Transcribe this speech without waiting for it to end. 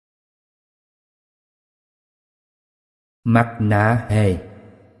Mặt nạ hề.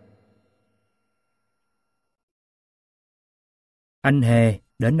 Anh Hề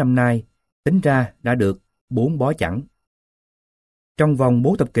đến năm nay tính ra đã được 4 bó chẵn. Trong vòng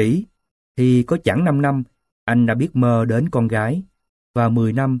 4 thập kỷ thì có chẵn 5 năm anh đã biết mơ đến con gái và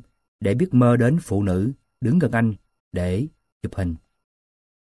 10 năm để biết mơ đến phụ nữ đứng gần anh để chụp hình.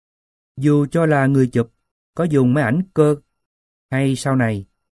 Dù cho là người chụp có dùng máy ảnh cơ hay sau này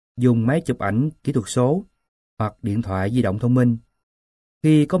dùng máy chụp ảnh kỹ thuật số hoặc điện thoại di động thông minh,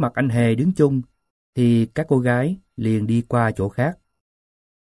 khi có mặt anh Hề đứng chung thì các cô gái liền đi qua chỗ khác.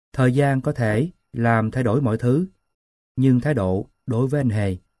 Thời gian có thể làm thay đổi mọi thứ, nhưng thái độ đối với anh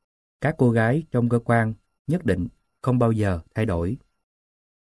Hề, các cô gái trong cơ quan nhất định không bao giờ thay đổi.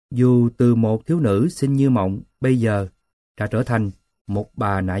 Dù từ một thiếu nữ xinh như mộng bây giờ đã trở thành một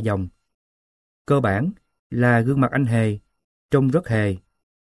bà nạ dòng. Cơ bản là gương mặt anh Hề trông rất hề,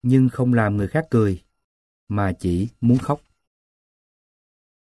 nhưng không làm người khác cười, mà chỉ muốn khóc.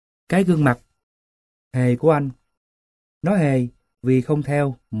 Cái gương mặt hề của anh, nó hề vì không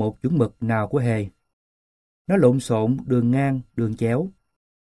theo một chuẩn mực nào của hề. Nó lộn xộn đường ngang, đường chéo.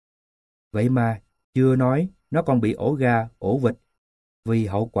 Vậy mà chưa nói nó còn bị ổ gà, ổ vịt vì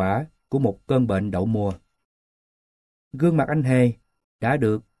hậu quả của một cơn bệnh đậu mùa. Gương mặt anh Hề đã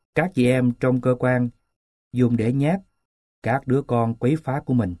được các chị em trong cơ quan dùng để nhát các đứa con quấy phá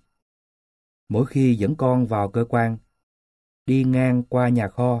của mình. Mỗi khi dẫn con vào cơ quan, đi ngang qua nhà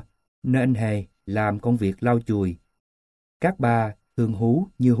kho nơi anh Hề làm công việc lau chùi, các bà thường hú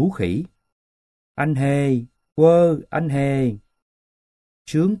như hú khỉ. Anh Hề, quơ, anh Hề.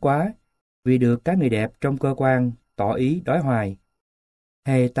 Sướng quá vì được các người đẹp trong cơ quan tỏ ý đói hoài.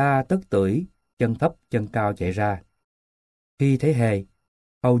 Hề ta tất tưởi, chân thấp chân cao chạy ra. Khi thấy Hề,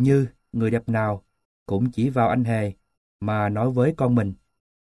 hầu như người đẹp nào cũng chỉ vào anh Hề mà nói với con mình.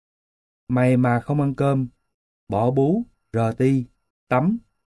 Mày mà không ăn cơm, bỏ bú, rờ ti, tắm,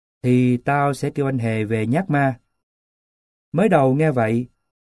 thì tao sẽ kêu anh Hề về nhát ma. Mới đầu nghe vậy,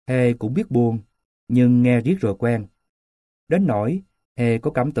 Hề cũng biết buồn, nhưng nghe riết rồi quen. Đến nỗi Hề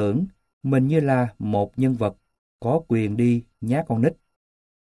có cảm tưởng mình như là một nhân vật có quyền đi nhát con nít.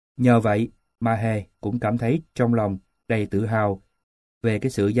 Nhờ vậy mà Hề cũng cảm thấy trong lòng đầy tự hào về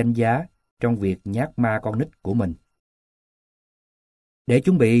cái sự danh giá trong việc nhát ma con nít của mình. Để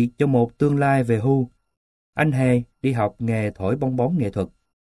chuẩn bị cho một tương lai về hưu, anh Hề đi học nghề thổi bong bóng nghệ thuật.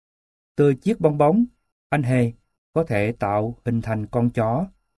 Từ chiếc bong bóng, anh Hề có thể tạo hình thành con chó,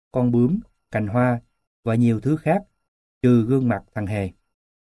 con bướm, cành hoa và nhiều thứ khác trừ gương mặt thằng Hề.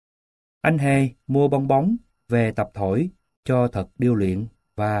 Anh Hề mua bong bóng về tập thổi cho thật điêu luyện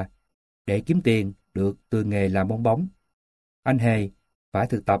và để kiếm tiền được từ nghề làm bong bóng, anh Hề phải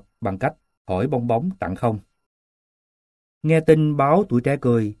thực tập bằng cách thổi bong bóng tặng không. Nghe tin báo Tuổi Trẻ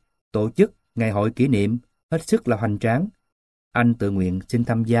Cười tổ chức ngày hội kỷ niệm hết sức là hoành tráng, anh tự nguyện xin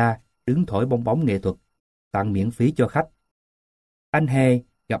tham gia đứng thổi bong bóng nghệ thuật, tặng miễn phí cho khách. Anh Hề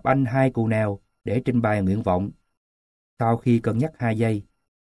gặp anh Hai Cù Nèo để trình bày nguyện vọng. Sau khi cân nhắc 2 giây,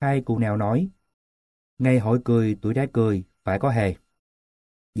 Hai Cù Nèo nói, ngày hội cười Tuổi Trẻ Cười phải có Hề.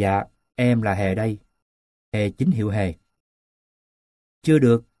 Dạ, em là Hề đây. Hề chính hiệu Hề. Chưa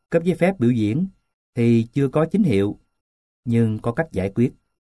được cấp giấy phép biểu diễn thì chưa có chính hiệu, nhưng có cách giải quyết.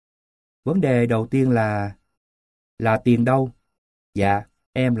 Vấn đề đầu tiên là tiền đâu? Dạ,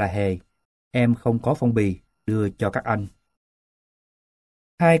 em là Hề. Em không có phong bì đưa cho các anh.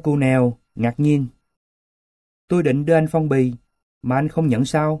 Hai Cù Nèo ngạc nhiên. Tôi định đưa anh phong bì, mà anh không nhận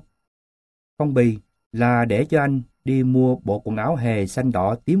sao? Phong bì là để cho anh đi mua bộ quần áo Hề xanh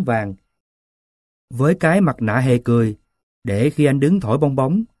đỏ tím vàng với cái mặt nạ Hề cười, để khi anh đứng thổi bong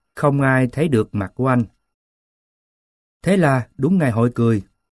bóng, không ai thấy được mặt của anh. Thế là đúng ngày hội cười.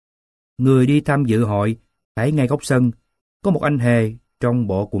 Người đi tham dự hội thấy ngay góc sân có một anh Hề trong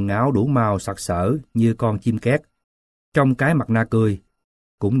bộ quần áo đủ màu sặc sỡ như con chim két, trong cái mặt nạ cười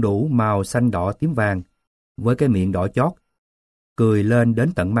cũng đủ màu xanh đỏ tím vàng, với cái miệng đỏ chót, cười lên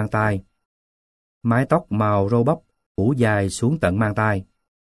đến tận mang tai. Mái tóc màu râu bắp phủ dài xuống tận mang tai.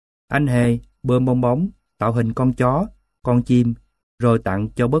 Anh Hề bơm bong bóng tạo hình con chó, con chim, rồi tặng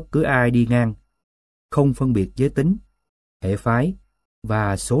cho bất cứ ai đi ngang, không phân biệt giới tính, hệ phái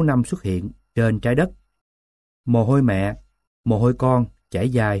và số năm xuất hiện trên trái đất. Mồ hôi mẹ, mồ hôi con chảy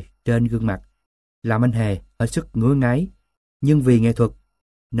dài trên gương mặt, làm anh Hề hết sức ngứa ngáy, nhưng vì nghệ thuật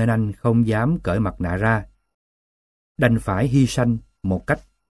nên anh không dám cởi mặt nạ ra. Đành phải hy sanh một cách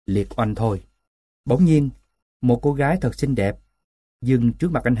liệt oanh thôi. Bỗng nhiên, một cô gái thật xinh đẹp dừng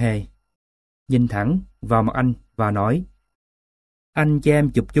trước mặt anh Hề, nhìn thẳng vào mặt anh và nói, anh cho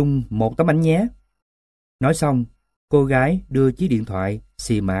em chụp chung một tấm ảnh nhé. Nói xong, cô gái đưa chiếc điện thoại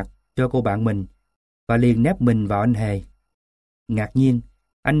xì mạt cho cô bạn mình và liền nép mình vào anh Hề Ngạc nhiên,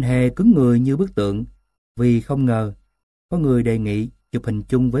 anh Hề cứng người như bức tượng vì không ngờ có người đề nghị chụp hình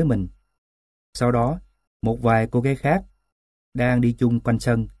chung với mình. Sau đó, một vài cô gái khác đang đi chung quanh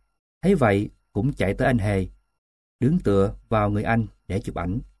sân, thấy vậy cũng chạy tới anh Hề, đứng tựa vào người anh để chụp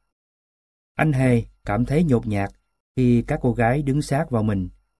ảnh. Anh Hề cảm thấy nhột nhạt khi các cô gái đứng sát vào mình,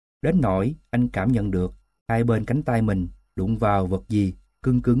 đến nỗi anh cảm nhận được hai bên cánh tay mình đụng vào vật gì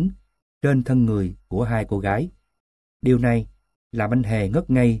cứng cứng trên thân người của hai cô gái. Điều này làm anh Hề ngất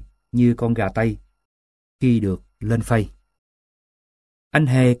ngây như con gà Tây khi được lên phây. Anh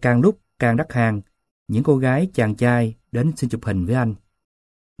Hề càng lúc càng đắc hàng, những cô gái chàng trai đến xin chụp hình với anh.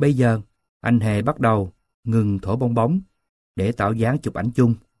 Bây giờ, anh Hề bắt đầu ngừng thổi bong bóng để tạo dáng chụp ảnh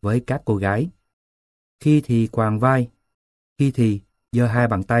chung với các cô gái. Khi thì quàng vai, khi thì giơ hai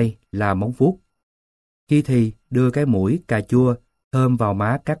bàn tay làm móng vuốt, khi thì đưa cái mũi cà chua thơm vào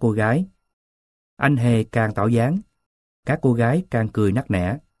má các cô gái. Anh Hề càng tạo dáng, các cô gái càng cười nắc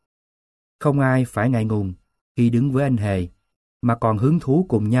nẻ. Không ai phải ngại ngùng khi đứng với anh Hề, mà còn hứng thú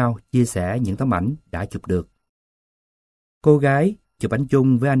cùng nhau chia sẻ những tấm ảnh đã chụp được. Cô gái chụp ảnh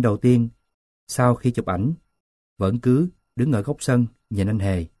chung với anh đầu tiên, sau khi chụp ảnh, vẫn cứ đứng ở góc sân nhìn anh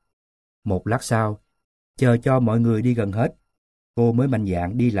Hề. Một lát sau, chờ cho mọi người đi gần hết, cô mới mạnh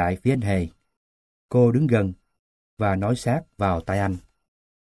dạn đi lại phía anh Hề. Cô đứng gần và nói sát vào tai anh.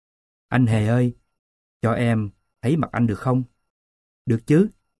 Anh Hề ơi, cho em thấy mặt anh được không? Được chứ,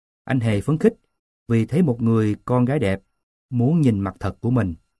 anh Hề phấn khích vì thấy một người con gái đẹp muốn nhìn mặt thật của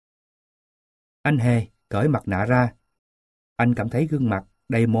mình. Anh Hề cởi mặt nạ ra. Anh cảm thấy gương mặt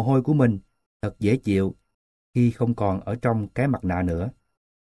đầy mồ hôi của mình thật dễ chịu khi không còn ở trong cái mặt nạ nữa.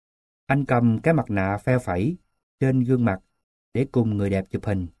 Anh cầm cái mặt nạ phe phẩy trên gương mặt để cùng người đẹp chụp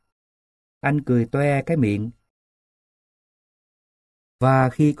hình. Anh cười toe cái miệng. Và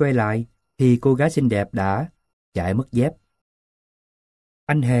khi quay lại thì cô gái xinh đẹp đã chạy mất dép.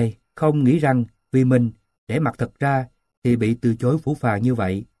 Anh Hề không nghĩ rằng vì mình để mặt thật ra thì bị từ chối phũ phàng như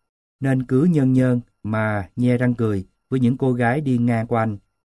vậy, nên cứ nhơn nhơn mà nhe răng cười với những cô gái đi ngang qua anh.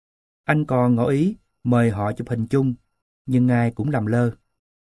 Anh còn ngỏ ý mời họ chụp hình chung, nhưng ai cũng làm lơ.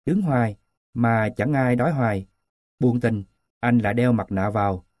 Đứng hoài mà chẳng ai đói hoài. Buồn tình, anh lại đeo mặt nạ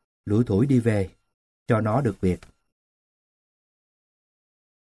vào, lủi thủi đi về, cho nó được việc.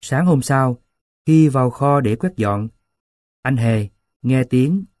 Sáng hôm sau, khi vào kho để quét dọn, anh Hề nghe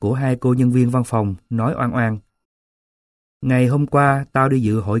tiếng của hai cô nhân viên văn phòng nói oan oan. Ngày hôm qua tao đi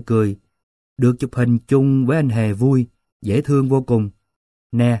dự hội cười, được chụp hình chung với anh Hề vui, dễ thương vô cùng.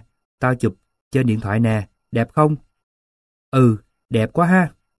 Nè, tao chụp trên điện thoại nè, đẹp không? Ừ, đẹp quá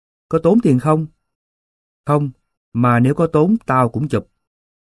ha. Có tốn tiền không? Không, mà nếu có tốn tao cũng chụp.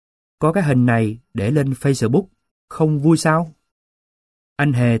 Có cái hình này để lên Facebook, không vui sao?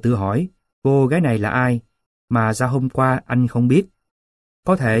 Anh Hề tự hỏi cô gái này là ai mà sao hôm qua anh không biết.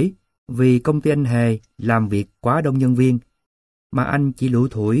 Có thể vì công ty anh Hề làm việc quá đông nhân viên mà anh chỉ lủi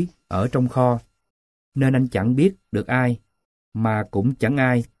thủi ở trong kho, nên anh chẳng biết được ai, mà cũng chẳng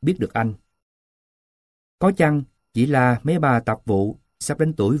ai biết được anh. Có chăng chỉ là mấy bà tạp vụ sắp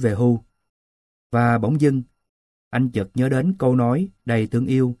đến tuổi về hưu. Và bỗng dưng, anh chợt nhớ đến câu nói đầy thương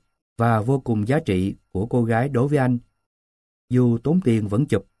yêu và vô cùng giá trị của cô gái đối với anh. Dù tốn tiền vẫn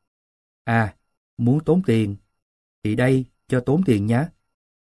chụp. À, muốn tốn tiền thì đây cho tốn tiền nhé.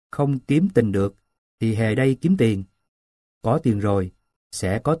 Không kiếm tình được thì Hề đây kiếm tiền. Có tiền rồi,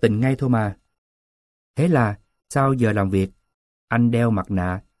 sẽ có tình ngay thôi mà. Thế là, sau giờ làm việc, anh đeo mặt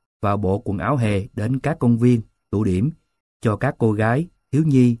nạ và bộ quần áo Hề đến các công viên, tụ điểm, cho các cô gái, thiếu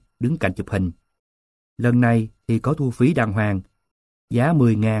nhi đứng cạnh chụp hình. Lần này thì có thu phí đàng hoàng, giá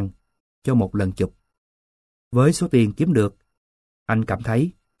 10.000 cho một lần chụp. Với số tiền kiếm được, anh cảm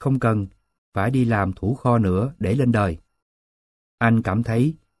thấy không cần phải đi làm thủ kho nữa để lên đời. Anh cảm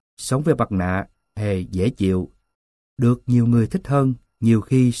thấy sống với mặt nạ Hề dễ chịu, được nhiều người thích hơn nhiều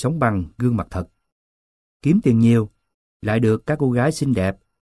khi sống bằng gương mặt thật. Kiếm tiền nhiều, lại được các cô gái xinh đẹp,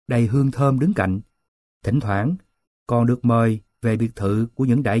 đầy hương thơm đứng cạnh. Thỉnh thoảng còn được mời về biệt thự của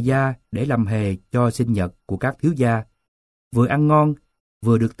những đại gia để làm hề cho sinh nhật của các thiếu gia. Vừa ăn ngon,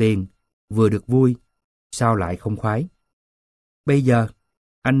 vừa được tiền, vừa được vui, sao lại không khoái. Bây giờ,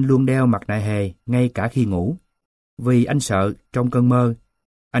 anh luôn đeo mặt nạ Hề ngay cả khi ngủ, vì anh sợ trong cơn mơ,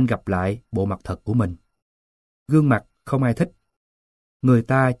 anh gặp lại bộ mặt thật của mình. Gương mặt không ai thích, người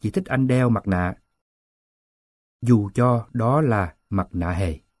ta chỉ thích anh đeo mặt nạ, dù cho đó là mặt nạ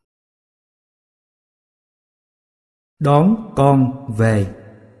Hề. Đón con về.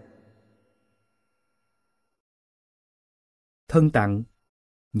 Thân tặng,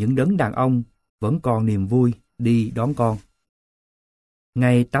 những đấng đàn ông vẫn còn niềm vui đi đón con.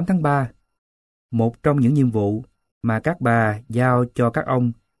 Ngày 8 tháng 3, một trong những nhiệm vụ mà các bà giao cho các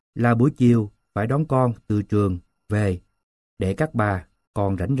ông là buổi chiều phải đón con từ trường về để các bà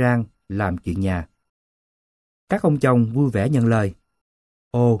còn rảnh rang làm chuyện nhà. Các ông chồng vui vẻ nhận lời.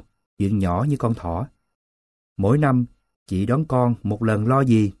 Ồ, chuyện nhỏ như con thỏ. Mỗi năm chị đón con một lần lo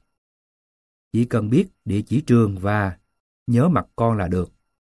gì? Chỉ cần biết địa chỉ trường và nhớ mặt con là được.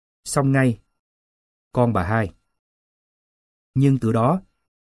 Xong ngay. Con bà hai. Nhưng từ đó,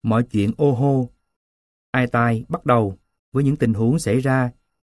 mọi chuyện ô hô, ai tai bắt đầu với những tình huống xảy ra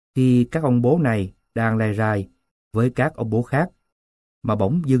khi các ông bố này đang lè rai với các ông bố khác, mà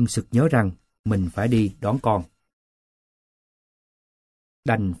bỗng dưng sực nhớ rằng mình phải đi đón con.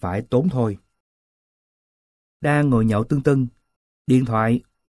 Đành phải tốn thôi. Đang ngồi nhậu tưng tưng, điện thoại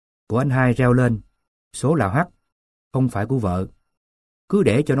của anh hai reo lên, số là H, không phải của vợ. Cứ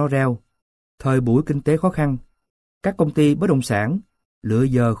để cho nó reo. Thời buổi kinh tế khó khăn, các công ty bất động sản lựa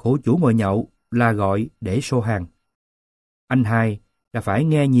giờ khổ chủ ngồi nhậu là gọi để show hàng. Anh hai đã phải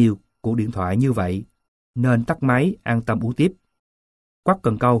nghe nhiều cuộc điện thoại như vậy, nên tắt máy an tâm uống tiếp. Quắt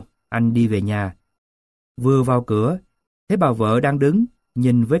cần câu, anh đi về nhà. Vừa vào cửa, thấy bà vợ đang đứng,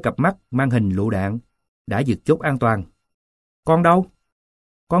 nhìn với cặp mắt mang hình lựu đạn, đã giật chốt an toàn. Con đâu?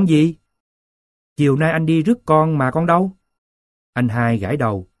 Con gì? Chiều nay anh đi rước con mà con đâu? Anh hai gãi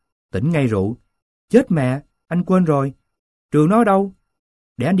đầu, tỉnh ngay rượu. Chết mẹ, anh quên rồi. Trường nó ở đâu?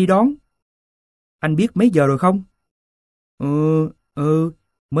 Để anh đi đón. Anh biết mấy giờ rồi không?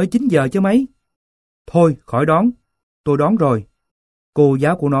 Mới 9 giờ chứ mấy. Thôi, khỏi đón. Tôi đón rồi. Cô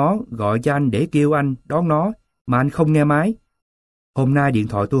giáo của nó gọi cho anh để kêu anh đón nó, mà anh không nghe máy. Hôm nay điện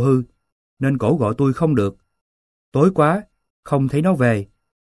thoại tôi hư, nên cổ gọi tôi không được. Tối quá, không thấy nó về.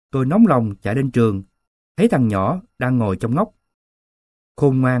 Tôi nóng lòng chạy đến trường, thấy thằng nhỏ đang ngồi trong ngóc.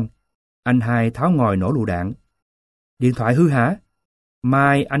 Khôn ngoan, anh hai tháo ngòi nổ lựu đạn. Điện thoại hư hả?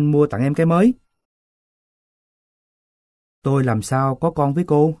 Mai anh mua tặng em cái mới. Tôi làm sao có con với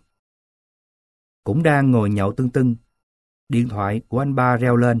cô? Cũng đang ngồi nhậu tưng tưng, điện thoại của anh ba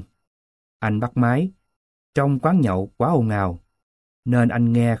reo lên. Anh bắt máy. Trong quán nhậu quá ồn ào, nên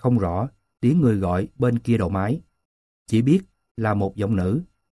anh nghe không rõ tiếng người gọi bên kia đầu máy. Chỉ biết là một giọng nữ.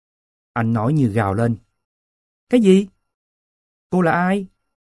 Anh nói như gào lên. Cái gì? Cô là ai?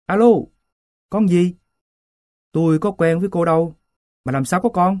 Alo, con gì? Tôi có quen với cô đâu, mà làm sao có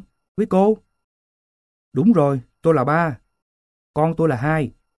con với cô? Đúng rồi, tôi là ba. Con tôi là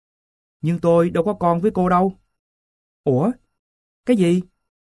hai. Nhưng tôi đâu có con với cô đâu. Ủa? Cái gì?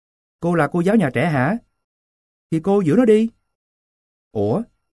 Cô là cô giáo nhà trẻ hả? Thì cô giữ nó đi. Ủa?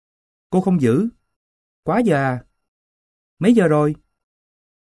 Cô không giữ? Quá giờ à? Mấy giờ rồi?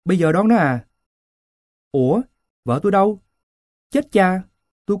 Bây giờ đón nó à? Ủa? Vợ tôi đâu? Chết cha,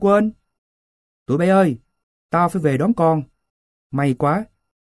 tôi quên. Tụi bay ơi, tao phải về đón con. May quá,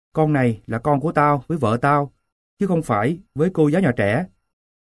 con này là con của tao với vợ tao, chứ không phải với cô giáo nhà trẻ.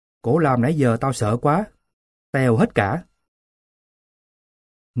 Cổ làm nãy giờ tao sợ quá, tèo hết cả.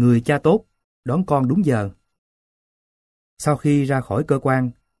 Người cha tốt, đón con đúng giờ. Sau khi ra khỏi cơ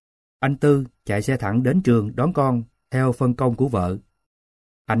quan, anh Tư chạy xe thẳng đến trường đón con theo phân công của vợ.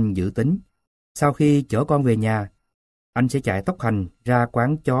 Anh dự tính, sau khi chở con về nhà, anh sẽ chạy tốc hành ra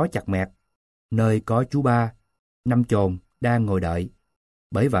quán chó chặt mẹt, nơi có chú ba, năm chồn đang ngồi đợi.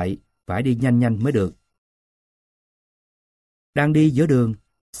 Bởi vậy, phải đi nhanh nhanh mới được. Đang đi giữa đường,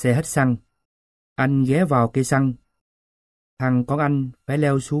 xe hết xăng. Anh ghé vào cây xăng. Thằng con anh phải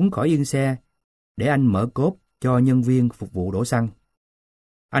leo xuống khỏi yên xe để anh mở cốp cho nhân viên phục vụ đổ xăng.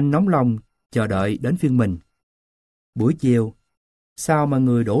 Anh nóng lòng chờ đợi đến phiên mình. Buổi chiều, sao mà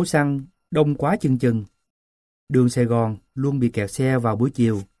người đổ xăng đông quá chừng chừng. Đường Sài Gòn luôn bị kẹt xe vào buổi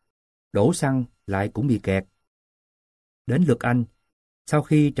chiều, đổ xăng lại cũng bị kẹt. Đến lượt anh, sau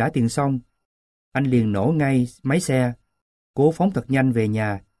khi trả tiền xong, anh liền nổ ngay máy xe, cố phóng thật nhanh về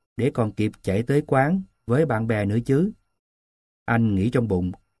nhà để còn kịp chạy tới quán với bạn bè nữa chứ. Anh nghĩ trong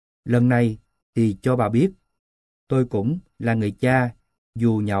bụng, lần này thì cho bà biết, tôi cũng là người cha,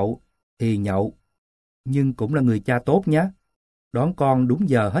 dù nhậu thì nhậu, nhưng cũng là người cha tốt nhé, đón con đúng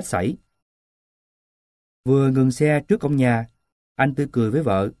giờ hết sảy. Vừa ngừng xe trước cổng nhà, anh tươi cười với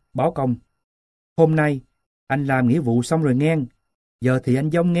vợ, báo công. Hôm nay, anh làm nghĩa vụ xong rồi ngang, giờ thì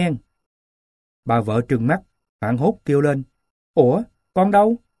anh dông ngang. Bà vợ trừng mắt, hoảng hốt kêu lên. Ủa, con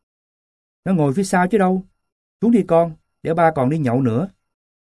đâu? Nó ngồi phía sau chứ đâu. Xuống đi con, để ba còn đi nhậu nữa.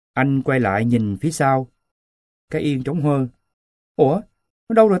 Anh quay lại nhìn phía sau. Cái yên trống hơ. Ủa,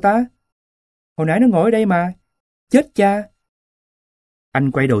 nó đâu rồi ta? Hồi nãy nó ngồi ở đây mà. Chết cha!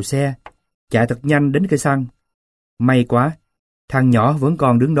 Anh quay đầu xe, chạy thật nhanh đến cây xăng. May quá, thằng nhỏ vẫn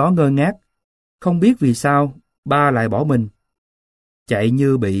còn đứng đó ngơ ngác. Không biết vì sao ba lại bỏ mình. Chạy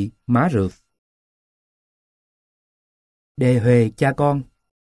như bị má rượt. Đề huề cha con.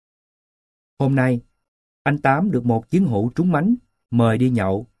 Hôm nay, anh Tám được một chiến hữu trúng mánh mời đi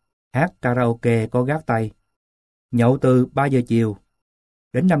nhậu, hát karaoke có gác tay. Nhậu từ 3 giờ chiều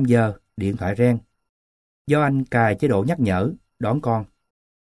đến 5 giờ điện thoại reng. Do anh cài chế độ nhắc nhở đón con.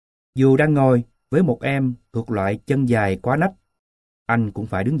 Dù đang ngồi với một em thuộc loại chân dài quá nách, anh cũng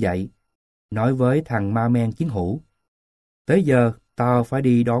phải đứng dậy, nói với thằng ma men chiến hữu: tới giờ tao phải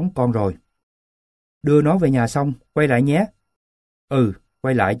đi đón con rồi. Đưa nó về nhà xong, quay lại nhé. Ừ,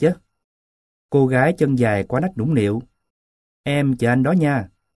 quay lại chứ. Cô gái chân dài quá nách nũng nịu: em chờ anh đó nha.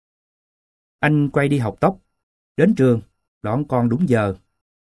 Anh quay đi học tóc, đến trường, đón con đúng giờ.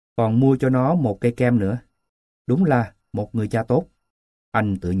 Còn mua cho nó một cây kem nữa. Đúng là một người cha tốt.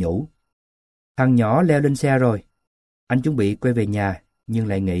 Anh tự nhủ. Thằng nhỏ leo lên xe rồi. Anh chuẩn bị quay về nhà, nhưng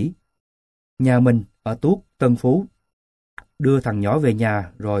lại nghĩ: nhà mình ở Tuốt, Tân Phú. Đưa thằng nhỏ về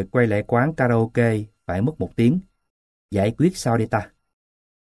nhà rồi quay lại quán karaoke phải mất 1 tiếng. Giải quyết sao đây ta?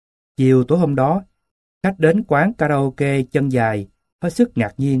 Chiều tối hôm đó, khách đến quán karaoke chân dài hết sức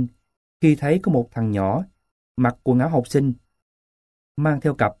ngạc nhiên khi thấy có một thằng nhỏ mặc quần áo học sinh, mang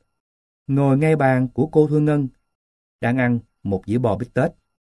theo cặp, ngồi ngay bàn của cô Thu Ngân, đang ăn một dĩa bò bít tết.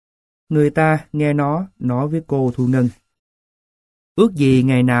 Người ta nghe nó nói với cô Thu Ngân: ước gì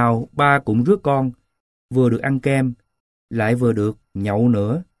ngày nào ba cũng rước con, vừa được ăn kem, lại vừa được nhậu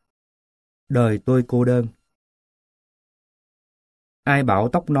nữa. Đời tôi cô đơn. Ai bảo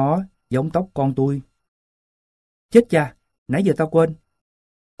tóc nó giống tóc con tôi? Chết cha, nãy giờ tao quên.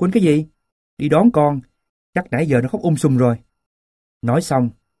 Quên cái gì? Đi đón con, chắc nãy giờ nó khóc sùm rồi. Nói xong,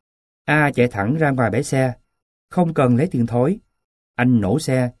 A chạy thẳng ra ngoài bãi xe, không cần lấy tiền thối. Anh nổ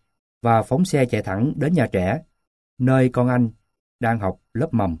xe và phóng xe chạy thẳng đến nhà trẻ, nơi con anh đang học lớp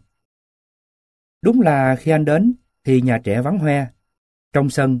mầm. Đúng là khi anh đến thì nhà trẻ vắng hoe. Trong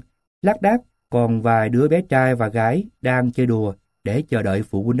sân, lác đác còn vài đứa bé trai và gái đang chơi đùa để chờ đợi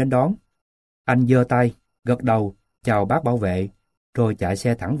phụ huynh đến đón. Anh giơ tay, gật đầu, chào bác bảo vệ, rồi chạy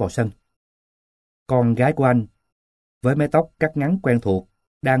xe thẳng vào sân. Con gái của anh, với mái tóc cắt ngắn quen thuộc,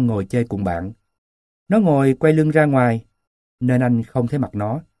 đang ngồi chơi cùng bạn. Nó ngồi quay lưng ra ngoài, nên anh không thấy mặt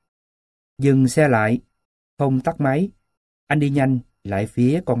nó. Dừng xe lại, không tắt máy, anh đi nhanh lại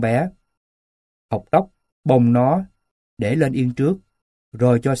phía con bé. Học tóc, bồng nó, để lên yên trước,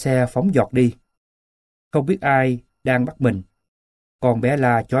 rồi cho xe phóng giọt đi. Không biết ai đang bắt mình. Con bé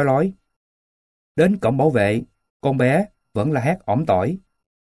la chói lói. Đến cổng bảo vệ, con bé vẫn là hét ỏm tỏi.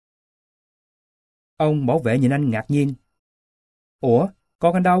 Ông bảo vệ nhìn anh ngạc nhiên. Ủa,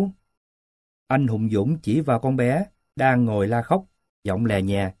 con anh đâu? Anh hùng dũng chỉ vào con bé đang ngồi la khóc, giọng lè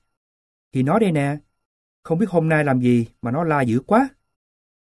nhè. Thì nó đây nè, không biết hôm nay làm gì mà nó la dữ quá.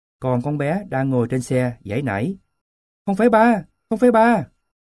 Còn con bé đang ngồi trên xe giãy nảy. Không phải ba, không phải ba.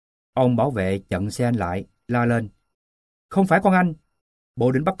 Ông bảo vệ chặn xe anh lại, la lên. Không phải con anh,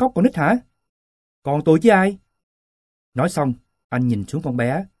 bộ định bắt cóc con nít hả? Còn tôi chứ ai? Nói xong, anh nhìn xuống con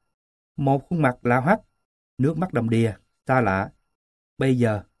bé. Một khuôn mặt lạ hoắc, nước mắt đầm đìa, xa lạ. Bây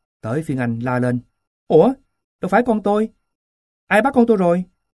giờ, tới phiên anh la lên. Ủa, đâu phải con tôi. Ai bắt con tôi rồi?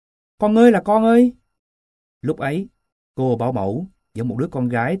 Con ơi là con ơi. Lúc ấy, cô bảo mẫu dẫn một đứa con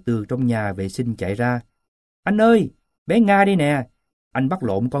gái từ trong nhà vệ sinh chạy ra. Anh ơi, bé Nga đây nè, anh bắt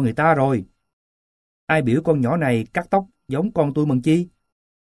lộn con người ta rồi. Ai biểu con nhỏ này cắt tóc giống con tôi mần chi?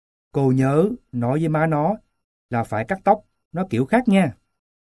 Cô nhớ nói với má nó là phải cắt tóc, nó kiểu khác nha.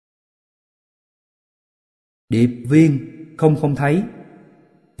 Điệp viên không không thấy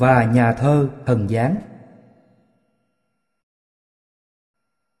và nhà thơ thần giáng.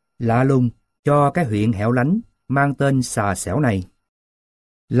 Lạ lùng cho cái huyện hẻo lánh mang tên Xà Xẻo này.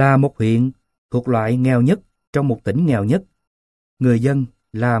 Là một huyện thuộc loại nghèo nhất trong một tỉnh nghèo nhất. Người dân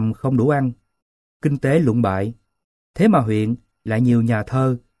làm không đủ ăn, kinh tế lụng bại. Thế mà huyện lại nhiều nhà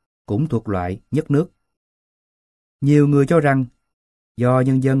thơ cũng thuộc loại nhất nước. Nhiều người cho rằng do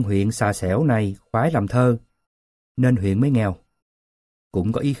nhân dân huyện Xà Xẻo này khoái làm thơ, nên huyện mới nghèo.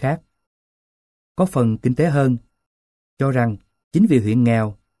 Cũng có ý khác. Có phần kinh tế hơn, cho rằng chính vì huyện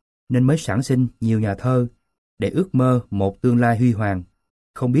nghèo nên mới sản sinh nhiều nhà thơ để ước mơ một tương lai huy hoàng,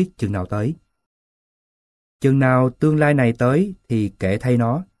 không biết chừng nào tới. Chừng nào tương lai này tới thì kệ thay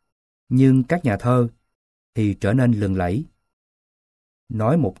nó, nhưng các nhà thơ thì trở nên lừng lẫy.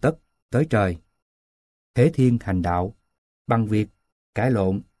 Nói một tấc tới trời, thế thiên hành đạo, bằng việc cãi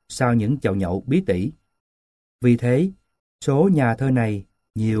lộn sau những chầu nhậu bí tỉ. Vì thế, số nhà thơ này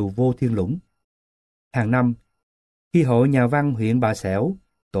nhiều vô thiên lũng. Hàng năm, khi Hội Nhà văn huyện Bà Xẻo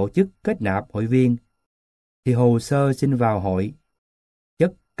tổ chức kết nạp hội viên, thì hồ sơ xin vào hội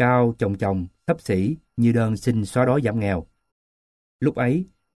chất cao chồng chồng xấp xỉ như đơn xin xóa đói giảm nghèo. Lúc ấy,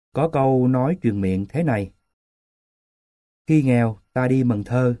 có câu nói truyền miệng thế này: Khi nghèo ta đi mần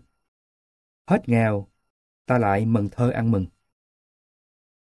thơ, hết nghèo ta lại mần thơ ăn mừng.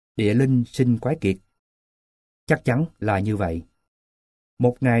 Địa linh sinh quái kiệt. Chắc chắn là như vậy.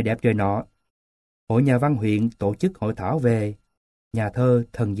 Một ngày đẹp trời nọ, Hội Nhà văn huyện tổ chức hội thảo về nhà thơ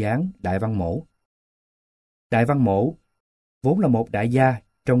thần gián Đại Văn Mỗ. Đại Văn Mỗ vốn là một đại gia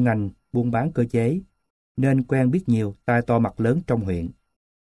trong ngành buôn bán cơ chế, nên quen biết nhiều tai to mặt lớn trong huyện.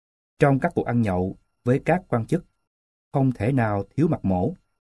 Trong các cuộc ăn nhậu với các quan chức, không thể nào thiếu mặt Mỗ.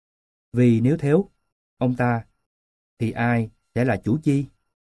 Vì nếu thiếu ông ta, thì ai sẽ là chủ chi?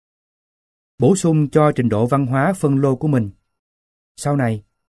 Bổ sung cho trình độ văn hóa phân lô của mình, sau này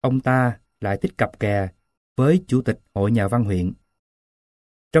ông ta lại thích cặp kè với Chủ tịch Hội Nhà văn huyện.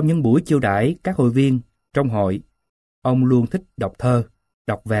 Trong những buổi chiêu đãi các hội viên trong hội, ông luôn thích đọc thơ,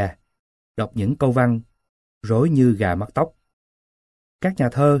 đọc về, đọc những câu văn, rối như gà mắc tóc. Các nhà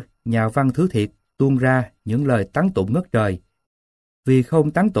thơ, nhà văn thứ thiệt tuôn ra những lời tán tụng ngất trời. Vì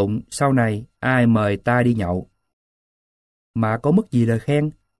không tán tụng, sau này ai mời ta đi nhậu. Mà có mất gì lời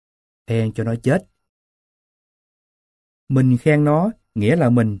khen? Khen cho nó chết. Mình khen nó, nghĩa là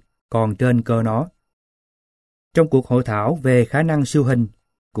mình còn trên cơ nó. Trong cuộc hội thảo về khả năng siêu hình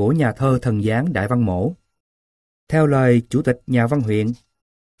của nhà thơ thần gián Đại Văn Mỗ, theo lời Chủ tịch Nhà văn huyện,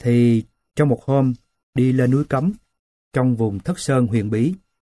 thì trong một hôm đi lên núi Cấm, trong vùng Thất Sơn huyền bí,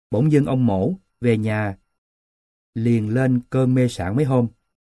 bỗng dưng ông Mỗ về nhà liền lên cơn mê sảng mấy hôm,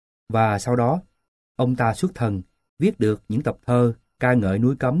 và sau đó ông ta xuất thần viết được những tập thơ ca ngợi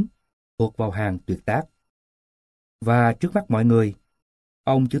núi Cấm thuộc vào hàng tuyệt tác. Và trước mắt mọi người,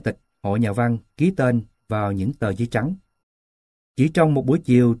 ông Chủ tịch Hội Nhà văn ký tên vào những tờ giấy trắng. Chỉ trong một buổi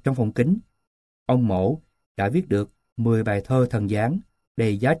chiều trong phòng kính, ông Mỗ đã viết được 10 bài thơ thần gián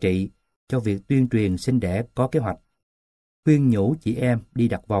đầy giá trị cho việc tuyên truyền sinh đẻ có kế hoạch, khuyên nhủ chị em đi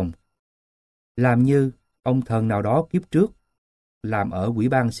đặt vòng, làm như ông thần nào đó kiếp trước làm ở ủy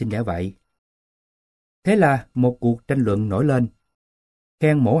ban sinh đẻ vậy. Thế là một cuộc tranh luận nổi lên.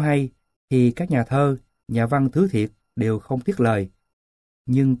 Khen Mỗ hay thì các nhà thơ, nhà văn thứ thiệt đều không tiếc lời,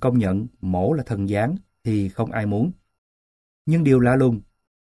 nhưng công nhận Mỗ là thần gián thì không ai muốn. Nhưng điều lạ lùng,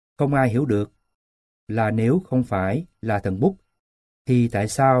 không ai hiểu được là nếu không phải là thần bút, thì tại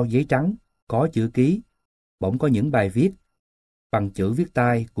sao giấy trắng có chữ ký bỗng có những bài viết bằng chữ viết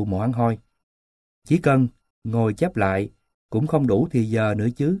tay của Mộ Hán Hoi. Chỉ cần ngồi chép lại cũng không đủ thì giờ nữa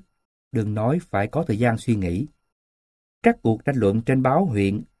chứ, đừng nói phải có thời gian suy nghĩ. Các cuộc tranh luận trên báo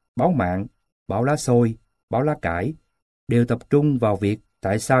huyện, báo mạng, báo lá xôi, báo lá cải đều tập trung vào việc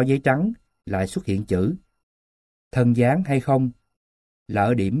tại sao giấy trắng lại xuất hiện chữ thần gián hay không, là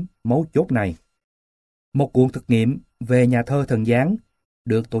ở điểm mấu chốt này. Một cuộc thực nghiệm về nhà thơ thần gián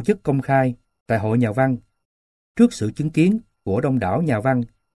được tổ chức công khai tại Hội Nhà văn, trước sự chứng kiến của đông đảo nhà văn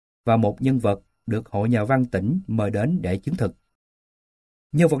và một nhân vật được Hội Nhà văn tỉnh mời đến để chứng thực.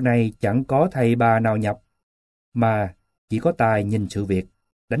 Nhân vật này chẳng có thầy bà nào nhập, mà chỉ có tài nhìn sự việc,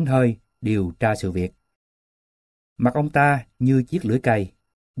 đánh hơi, điều tra sự việc. Mặt ông ta như chiếc lưỡi cày,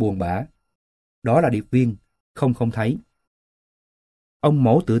 buồn bã. Đó là điệp viên không thấy. Ông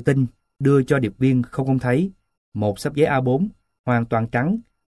Mỗ tự tin đưa cho điệp viên không thấy một xấp giấy A4 hoàn toàn trắng,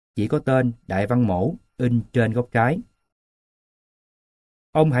 chỉ có tên Đại Văn Mỗ in trên góc trái.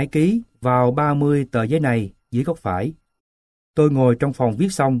 Ông hãy ký vào 30 tờ giấy này dưới góc phải. Tôi ngồi trong phòng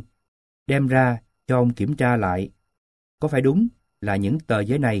viết xong, đem ra cho ông kiểm tra lại, có phải đúng là những tờ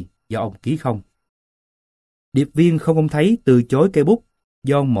giấy này do ông ký không? Điệp viên không thấy từ chối cây bút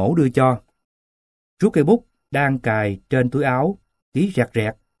do ông Mỗ đưa cho. Rút cây bút đang cài trên túi áo, ký rẹt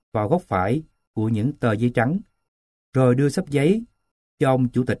rẹt vào góc phải của những tờ giấy trắng, rồi đưa xấp giấy cho ông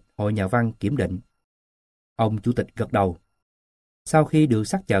Chủ tịch Hội Nhà văn kiểm định. Ông Chủ tịch gật đầu. Sau khi được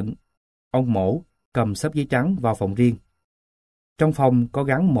xác nhận, ông Mỗ cầm xấp giấy trắng vào phòng riêng. Trong phòng có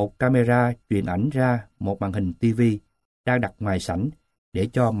gắn một camera truyền ảnh ra một màn hình TV đang đặt ngoài sảnh để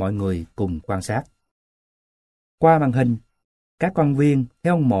cho mọi người cùng quan sát. Qua màn hình, các quan viên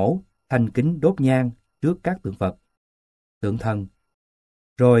thấy ông Mỗ thành kính đốt nhang trước các tượng Phật, tượng thần,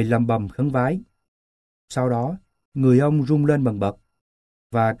 rồi lầm bầm khấn vái. Sau đó, người ông rung lên bần bật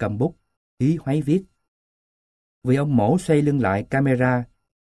và cầm bút hí hoáy viết. Vì ông Mỗ xoay lưng lại camera,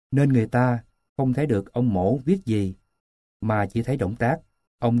 nên người ta không thấy được ông Mỗ viết gì, mà chỉ thấy động tác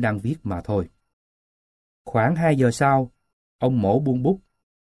ông đang viết mà thôi. Khoảng 2 giờ sau, ông Mỗ buông bút,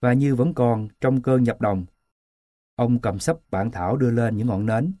 và như vẫn còn trong cơn nhập đồng, ông cầm xấp bản thảo đưa lên những ngọn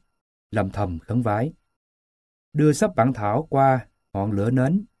nến, lầm thầm khấn vái. Đưa xấp bản thảo qua ngọn lửa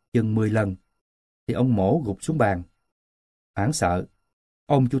nến chừng 10 lần, thì ông Mỗ gục xuống bàn. Hoảng sợ,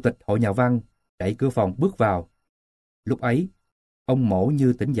 ông Chủ tịch Hội Nhà văn đẩy cửa phòng bước vào. Lúc ấy, ông Mỗ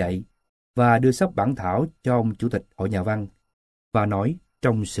như tỉnh dậy và đưa xấp bản thảo cho ông Chủ tịch Hội Nhà văn và nói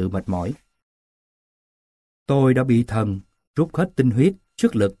trong sự mệt mỏi. Tôi đã bị thần rút hết tinh huyết,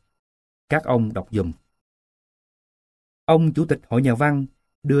 sức lực. Các ông đọc dùm. Ông chủ tịch hội nhà văn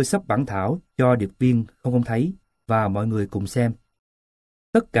đưa xấp bản thảo cho điệp viên không thấy và mọi người cùng xem.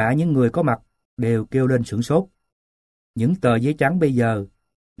 Tất cả những người có mặt đều kêu lên sửng sốt. Những tờ giấy trắng bây giờ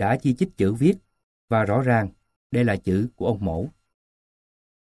đã chi chít chữ viết và rõ ràng đây là chữ của ông Mổ.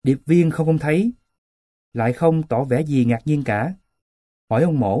 Điệp viên không thấy lại không tỏ vẻ gì ngạc nhiên cả. Hỏi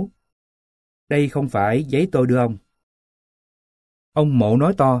ông Mổ, đây không phải giấy tôi đưa ông. Ông Mổ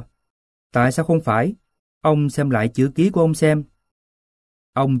nói to, tại sao không phải? Ông xem lại chữ ký của ông xem.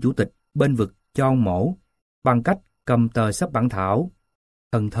 Ông chủ tịch bênh vực cho ông Mổ bằng cách cầm tờ xấp bản thảo,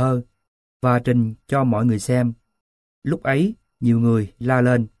 thần thơ và trình cho mọi người xem. Lúc ấy, nhiều người la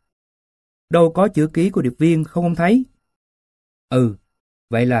lên. Đâu có chữ ký của điệp viên không thấy? Ừ,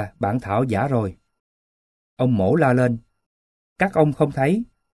 vậy là bản thảo giả rồi. Ông Mổ la lên. Các ông không thấy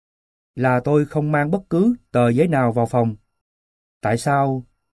là tôi không mang bất cứ tờ giấy nào vào phòng. Tại sao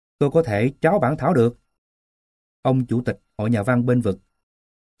tôi có thể tráo bản thảo được? Ông chủ tịch hội nhà văn bênh vực.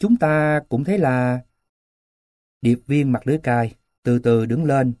 Chúng ta cũng thấy là... Điệp viên mặt lưới cài từ từ đứng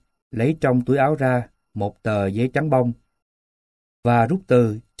lên, lấy trong túi áo ra một tờ giấy trắng bông và rút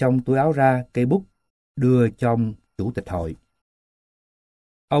từ trong túi áo ra cây bút đưa cho ông chủ tịch hội.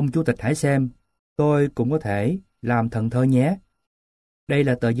 Ông chủ tịch hãy xem, tôi cũng có thể làm thần thơ nhé. Đây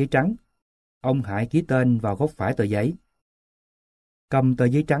là tờ giấy trắng. Ông hãy ký tên vào góc phải tờ giấy. Cầm tờ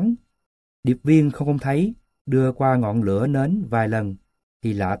giấy trắng, điệp viên không thấy đưa qua ngọn lửa nến vài lần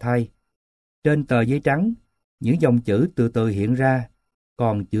thì lạ thay. Trên tờ giấy trắng, những dòng chữ từ từ hiện ra,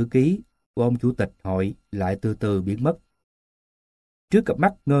 còn chữ ký của ông chủ tịch hội lại từ từ biến mất. Trước cặp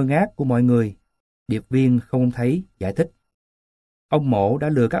mắt ngơ ngác của mọi người, điệp viên không thấy giải thích. Ông Mổ đã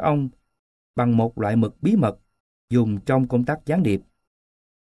lừa các ông bằng một loại mực bí mật dùng trong công tác gián điệp.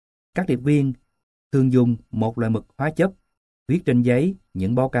 Các điệp viên thường dùng một loại mực hóa chất viết trên giấy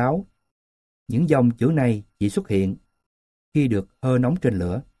những báo cáo. Những dòng chữ này chỉ xuất hiện khi được hơ nóng trên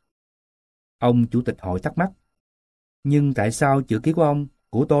lửa. Ông chủ tịch hội thắc mắc. Nhưng tại sao chữ ký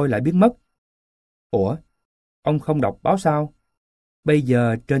của tôi lại biến mất? Ủa, ông không đọc báo sao? Bây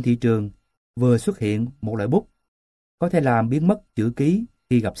giờ trên thị trường vừa xuất hiện một loại bút có thể làm biến mất chữ ký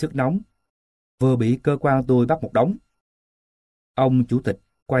khi gặp sức nóng, vừa bị cơ quan tôi bắt một đống. Ông chủ tịch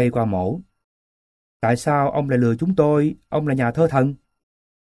quay qua Mổ. Tại sao ông lại lừa chúng tôi? Ông là nhà thơ thần.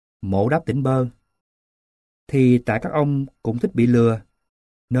 Mổ đáp tỉnh bơ. Thì tại các ông cũng thích bị lừa,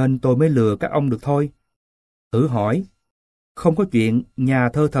 nên tôi mới lừa các ông được thôi. Thử hỏi, không có chuyện nhà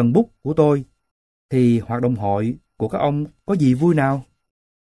thơ thần bút của tôi, thì hoạt động hội của các ông có gì vui nào?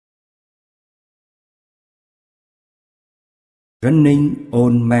 Running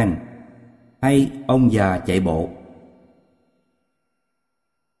Old Man, hay ông già chạy bộ.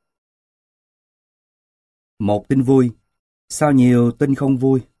 Một tin vui, sau nhiều tin không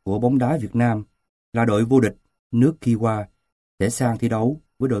vui của bóng đá Việt Nam là đội vô địch nước Kiwa sẽ sang thi đấu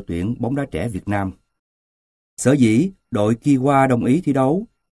với đội tuyển bóng đá trẻ Việt Nam. Sở dĩ đội Kiwa đồng ý thi đấu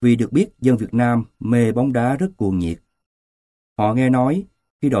vì được biết dân Việt Nam mê bóng đá rất cuồng nhiệt. Họ nghe nói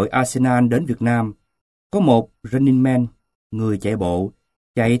khi đội Arsenal đến Việt Nam, có một running man, người chạy bộ,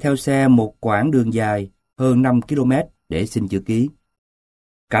 chạy theo xe một quãng đường dài hơn 5 km để xin chữ ký.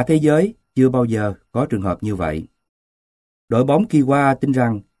 Cả thế giới chưa bao giờ có trường hợp như vậy. Đội bóng Kiwa tin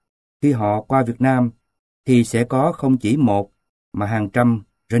rằng khi họ qua Việt Nam thì sẽ có không chỉ một mà hàng trăm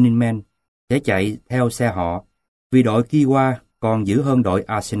running man sẽ chạy theo xe họ vì đội Kiwa còn dữ hơn đội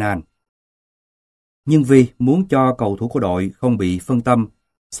Arsenal. Nhưng vì muốn cho cầu thủ của đội không bị phân tâm,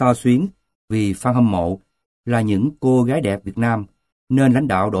 xao xuyến vì fan hâm mộ là những cô gái đẹp Việt Nam, nên lãnh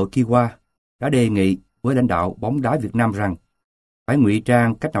đạo đội Kiwa đã đề nghị với lãnh đạo bóng đá Việt Nam rằng phải ngụy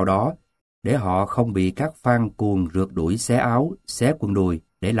trang cách nào đó để họ không bị các fan cuồng rượt đuổi xé áo, xé quần đùi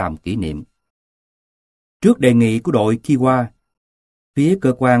để làm kỷ niệm. Trước đề nghị của đội Kiwa, phía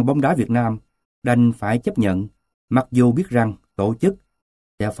cơ quan bóng đá Việt Nam đành phải chấp nhận, mặc dù biết rằng tổ chức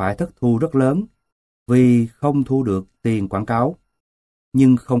sẽ phải thất thu rất lớn vì không thu được tiền quảng cáo.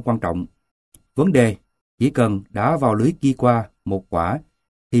 Nhưng không quan trọng. Vấn đề chỉ cần đá vào lưới Kiwa một quả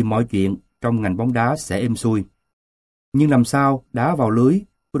thì mọi chuyện trong ngành bóng đá sẽ êm xuôi. Nhưng làm sao đá vào lưới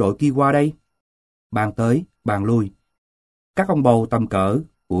của đội Kiwa đây? Bàn tới, bàn lui. Các ông bầu tầm cỡ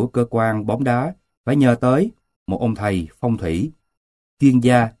của cơ quan bóng đá phải nhờ tới một ông thầy phong thủy, chuyên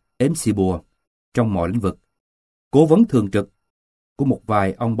gia ếm xì bùa trong mọi lĩnh vực, cố vấn thường trực của một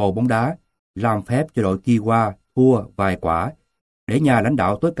vài ông bầu bóng đá làm phép cho đội Kiwa thua vài quả để nhà lãnh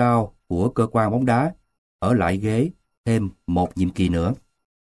đạo tối cao của cơ quan bóng đá ở lại ghế thêm một nhiệm kỳ nữa.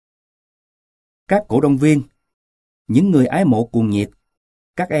 Các cổ động viên Những người ái mộ cuồng nhiệt,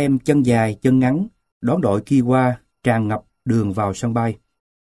 các em chân dài chân ngắn đón đội Kiwa tràn ngập đường vào sân bay.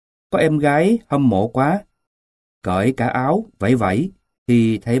 Có em gái hâm mộ quá, cởi cả áo vẫy vẫy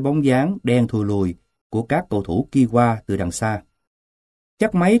thì thấy bóng dáng đen thùi lùi của các cầu thủ Kiwa từ đằng xa.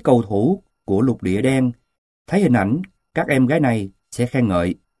 Chắc mấy cầu thủ của lục địa đen thấy hình ảnh các em gái này sẽ khen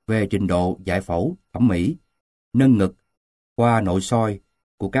ngợi về trình độ giải phẫu thẩm mỹ, nâng ngực, khoa nội soi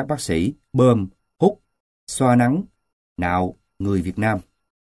của các bác sĩ bơm, hút, xoa nắng, nạo người Việt Nam.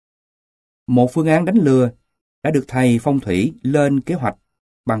 Một phương án đánh lừa đã được thầy phong thủy lên kế hoạch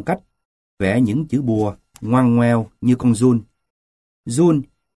bằng cách vẽ những chữ bùa ngoằn ngoèo như con giun. Giun,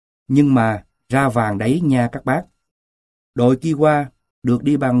 nhưng mà ra vàng đấy nha các bác. Đội Kiwa được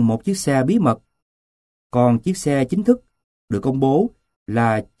đi bằng một chiếc xe bí mật, còn chiếc xe chính thức được công bố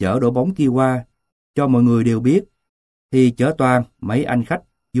là chở đội bóng Kiwa cho mọi người đều biết, thì chở toàn mấy anh khách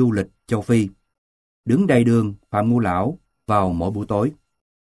du lịch châu Phi, đứng đầy đường Phạm Ngũ Lão vào mỗi buổi tối.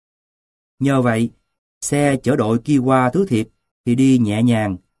 Nhờ vậy, xe chở đội Kiwa thứ thiệt thì đi nhẹ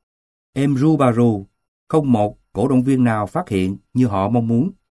nhàng, êm ru bà ru, không một cổ động viên nào phát hiện như họ mong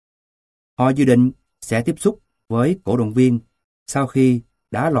muốn. Họ dự định sẽ tiếp xúc với cổ động viên sau khi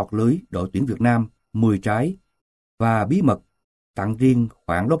đá lọt lưới đội tuyển Việt Nam 10 trái và bí mật tặng riêng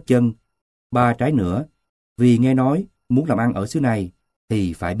khoảng lót chân 3 trái nữa, vì nghe nói muốn làm ăn ở xứ này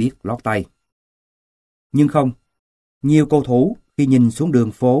thì phải biết lót tay. Nhưng không, nhiều cầu thủ khi nhìn xuống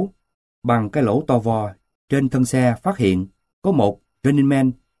đường phố bằng cái lỗ to vò trên thân xe phát hiện có một running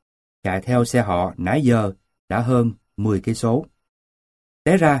man chạy theo xe họ nãy giờ đã hơn 10 cây số.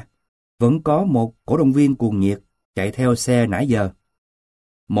 Té ra, vẫn có một cổ động viên cuồng nhiệt chạy theo xe nãy giờ.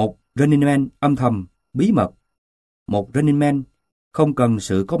 Một running man âm thầm, bí mật. Một running man không cần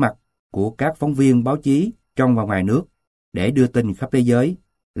sự có mặt của các phóng viên báo chí trong và ngoài nước để đưa tin khắp thế giới,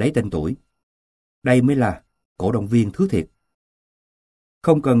 lấy tên tuổi. Đây mới là cổ động viên thứ thiệt.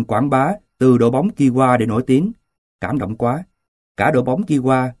 Không cần quảng bá từ đội bóng Kiwa để nổi tiếng, cảm động quá. Cả đội bóng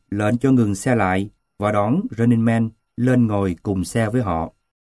Kiwa lệnh cho ngừng xe lại và đón running man lên ngồi cùng xe với họ.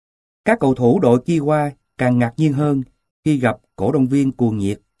 Các cầu thủ đội Kiwa càng ngạc nhiên hơn khi gặp cổ động viên cuồng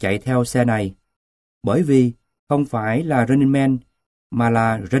nhiệt chạy theo xe này, bởi vì không phải là running man mà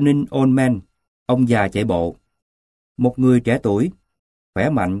là running old man, ông già chạy bộ. Một người trẻ tuổi, khỏe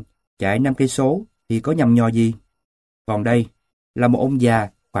mạnh, chạy 5 cây số thì có nhầm nhò gì. Còn đây là một ông già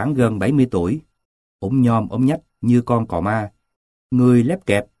khoảng gần 70 tuổi, ốm nhom ốm nhách như con cò ma, người lép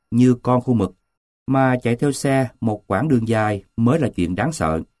kẹp như con khô mực, mà chạy theo xe một quãng đường dài mới là chuyện đáng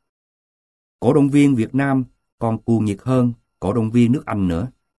sợ. Cổ động viên Việt Nam còn cuồng nhiệt hơn cổ động viên nước Anh nữa.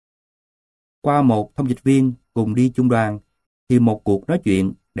 Qua một thông dịch viên cùng đi chung đoàn, thì một cuộc nói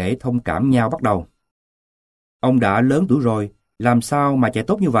chuyện để thông cảm nhau bắt đầu. Ông đã lớn tuổi rồi, làm sao mà chạy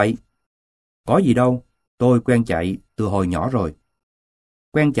tốt như vậy? Có gì đâu, tôi quen chạy từ hồi nhỏ rồi.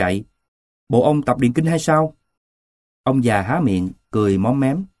 Quen chạy? Bộ ông tập điền kinh hay sao? Ông già há miệng, cười móm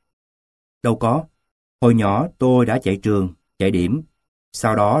mém. Đâu có, hồi nhỏ tôi đã chạy trường, chạy điểm,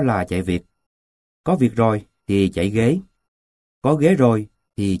 sau đó là chạy việc. Có việc rồi thì chạy ghế. Có ghế rồi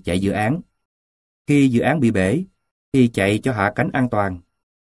thì chạy dự án. Khi dự án bị bể thì chạy cho hạ cánh an toàn.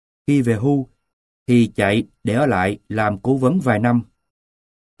 Khi về hưu thì chạy để ở lại làm cố vấn vài năm.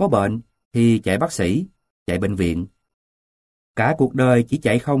 Có bệnh thì chạy bác sĩ, chạy bệnh viện. Cả cuộc đời chỉ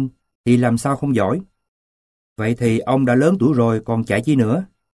chạy không thì làm sao không giỏi. Vậy thì ông đã lớn tuổi rồi còn chạy chi nữa?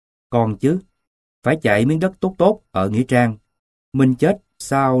 Còn chứ, phải chạy miếng đất tốt tốt ở Nghĩa Trang. Mình chết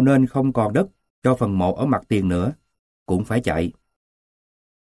sao nên không còn đất cho phần mộ ở Mặt Tiền nữa. Cũng phải chạy.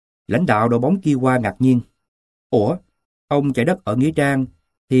 Lãnh đạo đội bóng Kiwa ngạc nhiên. Ủa, ông chạy đất ở Nghĩa Trang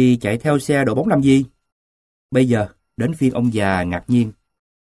thì chạy theo xe đội bóng làm gì? Bây giờ đến phiên ông già ngạc nhiên.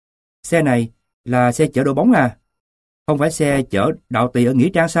 Xe này là xe chở đội bóng à? Không phải xe chở đạo tỳ ở Nghĩa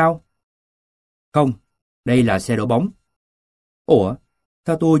Trang sao? Không, đây là xe đội bóng. Ủa,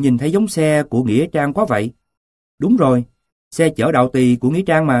 sao tôi nhìn thấy giống xe của Nghĩa Trang quá vậy? Đúng rồi, xe chở đạo tỳ của Nghĩa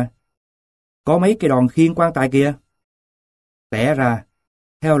Trang mà. Có mấy cây đòn khiêng quan tài kìa. Té ra,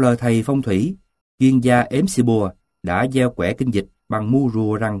 theo lời thầy phong thủy, chuyên gia ếm xì bùa đã gieo quẻ kinh dịch bằng mu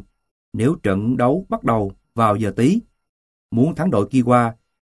rùa rằng nếu trận đấu bắt đầu vào giờ tí, muốn thắng đội Kiwa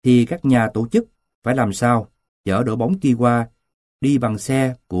thì các nhà tổ chức phải làm sao chở đội bóng Kiwa đi bằng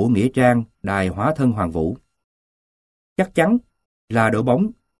xe của Nghĩa Trang Đài Hóa Thân Hoàng Vũ. Chắc chắn là đội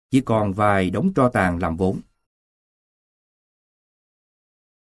bóng chỉ còn vài đống tro tàn làm vốn.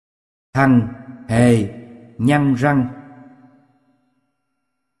 Thằng Hề nhăn răng.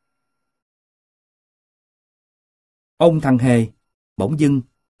 Ông thằng Hề bỗng dưng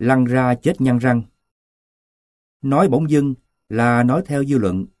lăn ra chết nhăn răng. Nói bỗng dưng là nói theo dư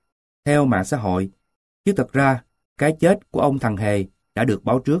luận, theo mạng xã hội, chứ thật ra cái chết của ông thằng Hề đã được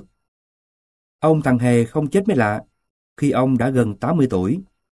báo trước. Ông thằng Hề không chết mới lạ, khi ông đã gần 80 tuổi,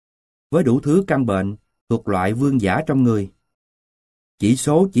 với đủ thứ căn bệnh thuộc loại vương giả trong người. Chỉ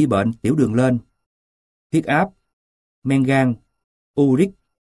số chỉ bệnh tiểu đường lên, huyết áp, men gan, uric,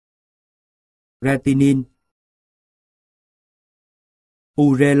 creatinine,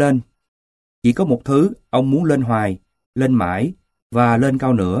 ure lên. Chỉ có một thứ ông muốn lên hoài, lên mãi và lên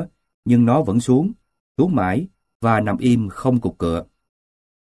cao nữa, nhưng nó vẫn xuống mãi và nằm im không cục cựa.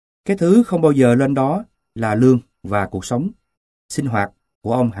 Cái thứ không bao giờ lên đó là lương và cuộc sống, sinh hoạt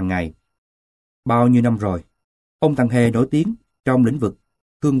của ông hàng ngày. Bao nhiêu năm rồi, ông thằng Hề nổi tiếng trong lĩnh vực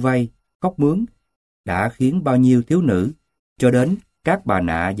thương vay, khóc mướn, đã khiến bao nhiêu thiếu nữ, cho đến các bà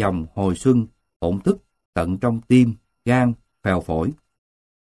nạ dòng hồi xuân, hỗn thức tận trong tim, gan, phèo phổi.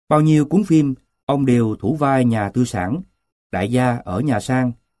 Bao nhiêu cuốn phim, ông đều thủ vai nhà tư sản, đại gia ở nhà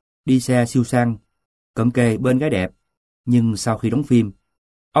sang, đi xe siêu sang, cận kề bên gái đẹp. Nhưng sau khi đóng phim,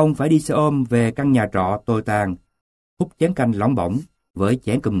 ông phải đi xe ôm về căn nhà trọ tồi tàn, hút chén canh lỏng bỏng với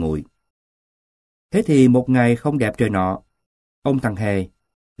chén cơm nguội. Thế thì một ngày không đẹp trời nọ, ông thằng Hề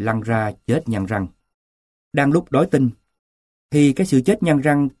lăn ra chết nhăn răng. Đang lúc đói tinh, thì cái sự chết nhăn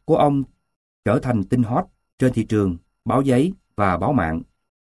răng của ông trở thành tin hot trên thị trường báo giấy và báo mạng.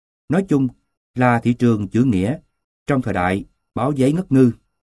 Nói chung là thị trường chữ nghĩa trong thời đại báo giấy ngất ngư.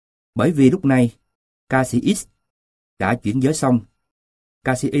 Bởi vì lúc này, ca sĩ X đã chuyển giới xong,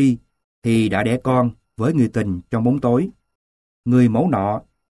 ca sĩ Y thì đã đẻ con với người tình trong bóng tối. Người mẫu nọ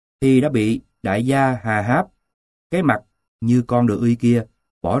thì đã bị đại gia hà háp, cái mặt như con đờ uy kia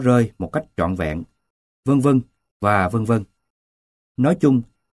bỏ rơi một cách trọn vẹn, vân vân và vân vân. Nói chung,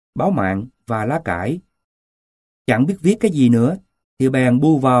 báo mạng và lá cải chẳng biết viết cái gì nữa, thì bèn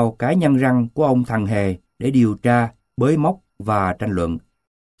bu vào cái nhăn răng của ông thằng Hề để điều tra, bới móc và tranh luận.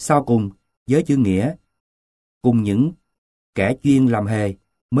 Sau cùng, giới chữ nghĩa cùng những kẻ chuyên làm hề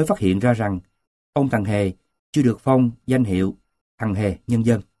mới phát hiện ra rằng ông thằng Hề chưa được phong danh hiệu thằng Hề nhân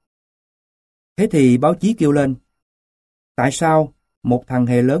dân. Thế thì báo chí kêu lên, tại sao một thằng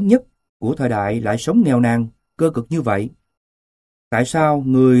Hề lớn nhất của thời đại lại sống nghèo nàn, cơ cực như vậy? Tại sao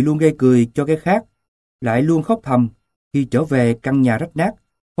người luôn gây cười cho cái khác lại luôn khóc thầm khi trở về căn nhà rách nát,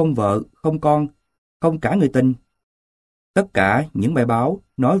 không vợ, không con, không cả người tình? Tất cả những bài báo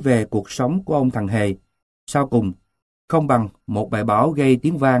nói về cuộc sống của ông thằng Hề, sau cùng không bằng một bài báo gây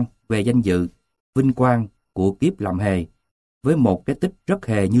tiếng vang về danh dự, vinh quang của kiếp làm hề, với một cái tích rất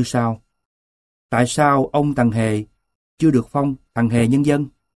hề như sau. Tại sao ông thằng Hề chưa được phong thằng Hề nhân dân?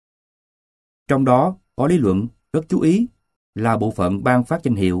 Trong đó có lý luận rất chú ý là bộ phận ban phát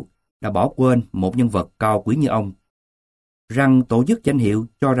danh hiệu đã bỏ quên một nhân vật cao quý như ông. Rằng tổ chức danh hiệu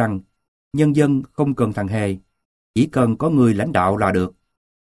cho rằng nhân dân không cần thằng Hề, chỉ cần có người lãnh đạo là được.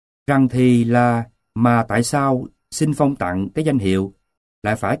 Rằng thì là mà tại sao xin phong tặng cái danh hiệu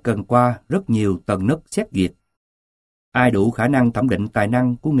lại phải cần qua rất nhiều tầng nấc xét duyệt? Ai đủ khả năng thẩm định tài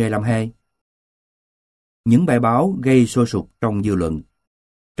năng của nghề làm hề? Những bài báo gây sôi sục trong dư luận.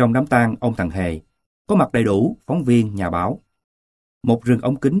 Trong đám tang ông thằng Hề, có mặt đầy đủ phóng viên, nhà báo. Một rừng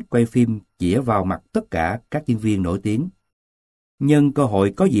ống kính quay phim chĩa vào mặt tất cả các diễn viên nổi tiếng. Nhân cơ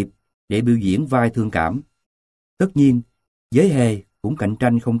hội có dịp để biểu diễn vai thương cảm. Tất nhiên, giới hề cũng cạnh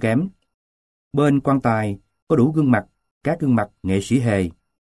tranh không kém. Bên quan tài có đủ gương mặt, các gương mặt nghệ sĩ hề,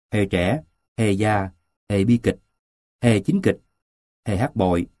 hề trẻ, hề già, hề bi kịch, hề chính kịch, hề hát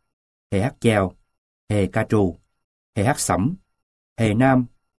bội, hề hát chèo, hề ca trù, hề hát sẩm, hề nam,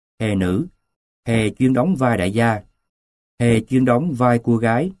 hề nữ, hề chuyên đóng vai đại gia, hề chuyên đóng vai cua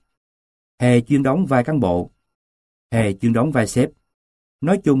gái, hề chuyên đóng vai cán bộ, hề chuyên đóng vai sếp.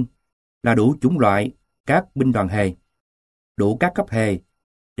 Nói chung là đủ chủng loại các binh đoàn hề, đủ các cấp hề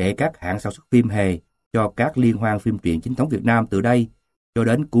để các hãng sản xuất phim hề cho các liên hoan phim truyện chính thống Việt Nam từ đây cho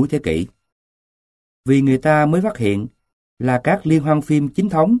đến cuối thế kỷ. Vì người ta mới phát hiện là các liên hoan phim chính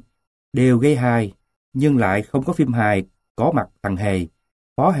thống đều gây hài, nhưng lại không có phim hài có mặt thằng Hề,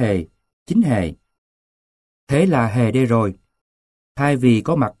 phó Hề, chính Hề. Thế là Hề đây rồi. Thay vì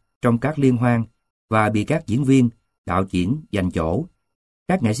có mặt trong các liên hoan và bị các diễn viên, đạo diễn giành chỗ,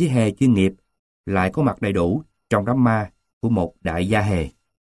 các nghệ sĩ Hề chuyên nghiệp lại có mặt đầy đủ trong đám ma của một đại gia Hề.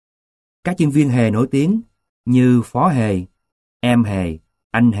 Các diễn viên Hề nổi tiếng như phó Hề, em Hề,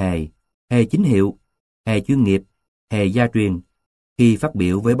 anh Hề, Hề chính hiệu, Hề chuyên nghiệp, Hề gia truyền, khi phát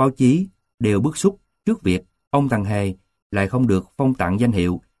biểu với báo chí đều bức xúc trước việc ông thằng Hề lại không được phong tặng danh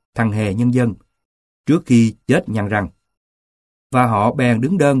hiệu thằng Hề nhân dân trước khi chết nhăn răng. Và họ bèn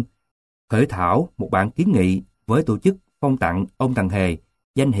đứng đơn khởi thảo một bản kiến nghị với tổ chức phong tặng ông thằng Hề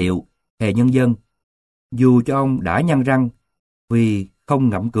danh hiệu Hề nhân dân, dù cho ông đã nhăn răng vì không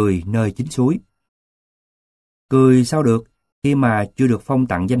ngậm cười nơi chính suối. Cười sao được khi mà chưa được phong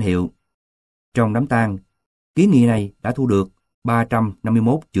tặng danh hiệu. Trong đám tang, kiến nghị này đã thu được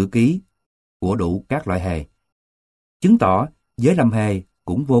 351 chữ ký của đủ các loại hề, chứng tỏ giới làm hề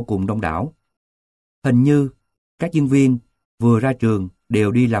cũng vô cùng đông đảo. Hình như các diễn viên vừa ra trường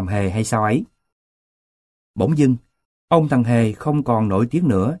đều đi làm hề hay sao ấy. Bỗng dưng, ông thằng hề không còn nổi tiếng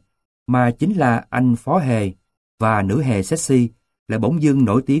nữa, mà chính là anh phó hề và nữ hề sexy lại bỗng dưng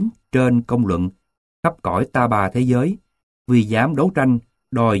nổi tiếng trên công luận khắp cõi ta bà thế giới vì dám đấu tranh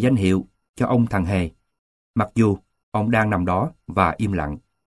đòi danh hiệu cho ông thằng hề, mặc dù ông đang nằm đó và im lặng.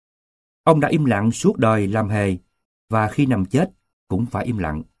 Ông đã im lặng suốt đời làm hề, và khi nằm chết cũng phải im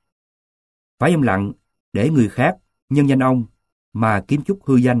lặng. Phải im lặng để người khác nhân danh ông mà kiếm chút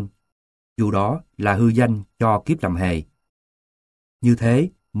hư danh, dù đó là hư danh cho kiếp làm hề. Như thế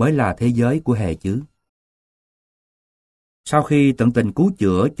mới là thế giới của hề chứ. Sau khi tận tình cứu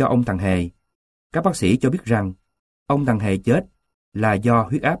chữa cho ông thằng hề, các bác sĩ cho biết rằng ông thằng hề chết là do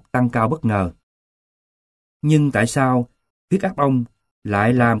huyết áp tăng cao bất ngờ. Nhưng tại sao huyết áp ông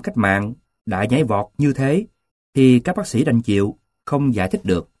lại làm cách mạng đại nhảy vọt như thế thì các bác sĩ đành chịu, không giải thích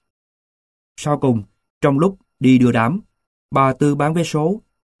được. Sau cùng, trong lúc đi đưa đám, bà Tư bán vé số,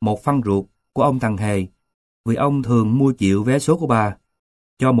 một phân ruột của ông thằng hề, vì ông thường mua chịu vé số của bà,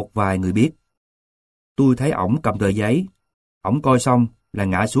 cho một vài người biết. Tôi thấy ổng cầm tờ giấy, ổng coi xong là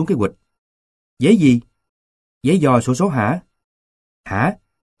ngã xuống cái quịch. Giấy gì? Giấy dò sổ số hả? Hả?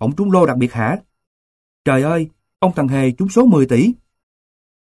 Ổng trúng lô đặc biệt hả? Trời ơi, ông thằng hề trúng số 10 tỷ.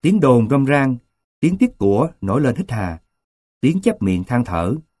 Tiếng đồn râm ran, tiếng tiếc của nổi lên hít hà, tiếng chép miệng than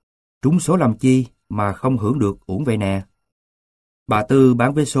thở. Trúng số làm chi mà không hưởng được uổng vậy nè. Bà Tư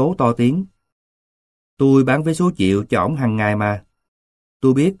bán vé số to tiếng. Tôi bán vé số chịu cho ổng hàng ngày mà.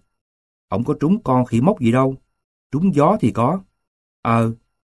 Tôi biết, ổng có trúng con khỉ mốc gì đâu. Trúng gió thì có.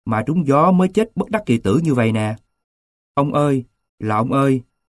 Mà trúng gió mới chết bất đắc kỳ tử như vậy nè. Ông ơi, là ông ơi,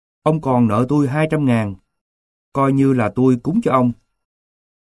 ông còn nợ tôi 200.000. Coi như là tôi cúng cho ông.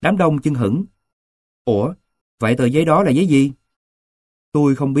 Đám đông chưng hửng. Ủa, vậy tờ giấy đó là giấy gì?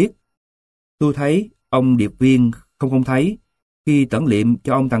 Tôi không biết. Tôi thấy ông điệp viên không thấy khi tẩn liệm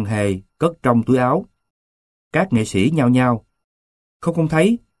cho ông thằng hề cất trong túi áo. Các nghệ sĩ nhao nhao. Không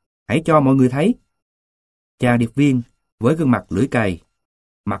thấy, hãy cho mọi người thấy. Chàng điệp viên với gương mặt lưỡi cày,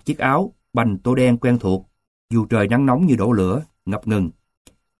 mặc chiếc áo bành tô đen quen thuộc, dù trời nắng nóng như đổ lửa, ngập ngừng.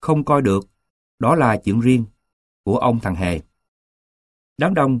 Không coi được, đó là chuyện riêng của ông thằng hề.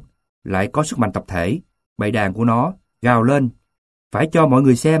 Đám đông lại có sức mạnh tập thể, bầy đàn của nó gào lên. Phải cho mọi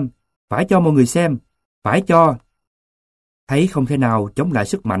người xem, phải cho mọi người xem, phải cho. Thấy không thể nào chống lại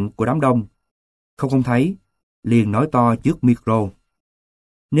sức mạnh của đám đông. Không thấy, liền nói to trước micro.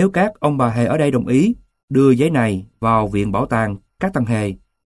 Nếu các ông bà hề ở đây đồng ý đưa giấy này vào viện bảo tàng các thằng hề,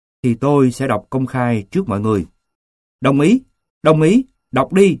 thì tôi sẽ đọc công khai trước mọi người. Đồng ý,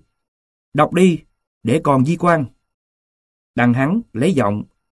 đọc đi, để còn di quan. Đằng hắn lấy giọng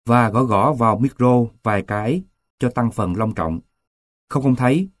và gõ gõ vào micro vài cái cho tăng phần long trọng. Không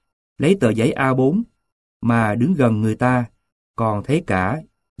thấy, lấy tờ giấy A4 mà đứng gần người ta còn thấy cả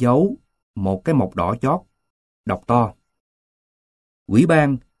dấu một cái mộc đỏ chót, đọc to. Ủy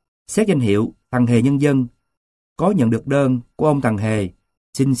ban xét danh hiệu thằng hề nhân dân có nhận được đơn của ông thằng hề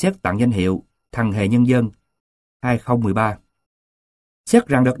xin xét tặng danh hiệu thằng hề nhân dân 2013. Xét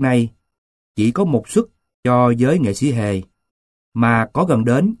rằng đợt này chỉ có một suất cho giới nghệ sĩ hề, mà có gần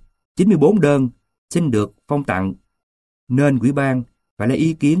đến 94 đơn xin được phong tặng, nên ủy ban phải lấy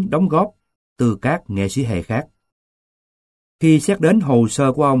ý kiến đóng góp từ các nghệ sĩ hề khác. Khi xét đến hồ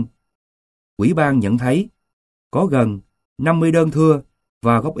sơ của ông, ủy ban nhận thấy có gần 50 đơn thưa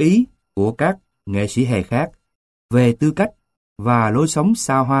và góp ý của các nghệ sĩ hề khác về tư cách và lối sống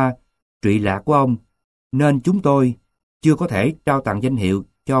xa hoa, trụy lạc của ông, nên chúng tôi chưa có thể trao tặng danh hiệu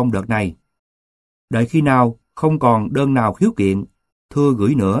cho ông đợt này. Đợi khi nào không còn đơn nào khiếu kiện, thưa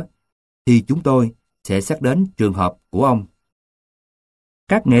gửi nữa, thì chúng tôi sẽ xét đến trường hợp của ông.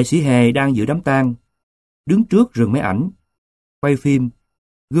 Các nghệ sĩ hề đang dự đám tang, đứng trước rừng máy ảnh, quay phim,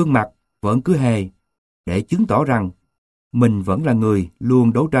 gương mặt vẫn cứ hề, để chứng tỏ rằng mình vẫn là người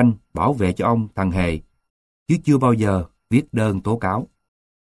luôn đấu tranh bảo vệ cho ông thằng hề, chứ chưa bao giờ viết đơn tố cáo.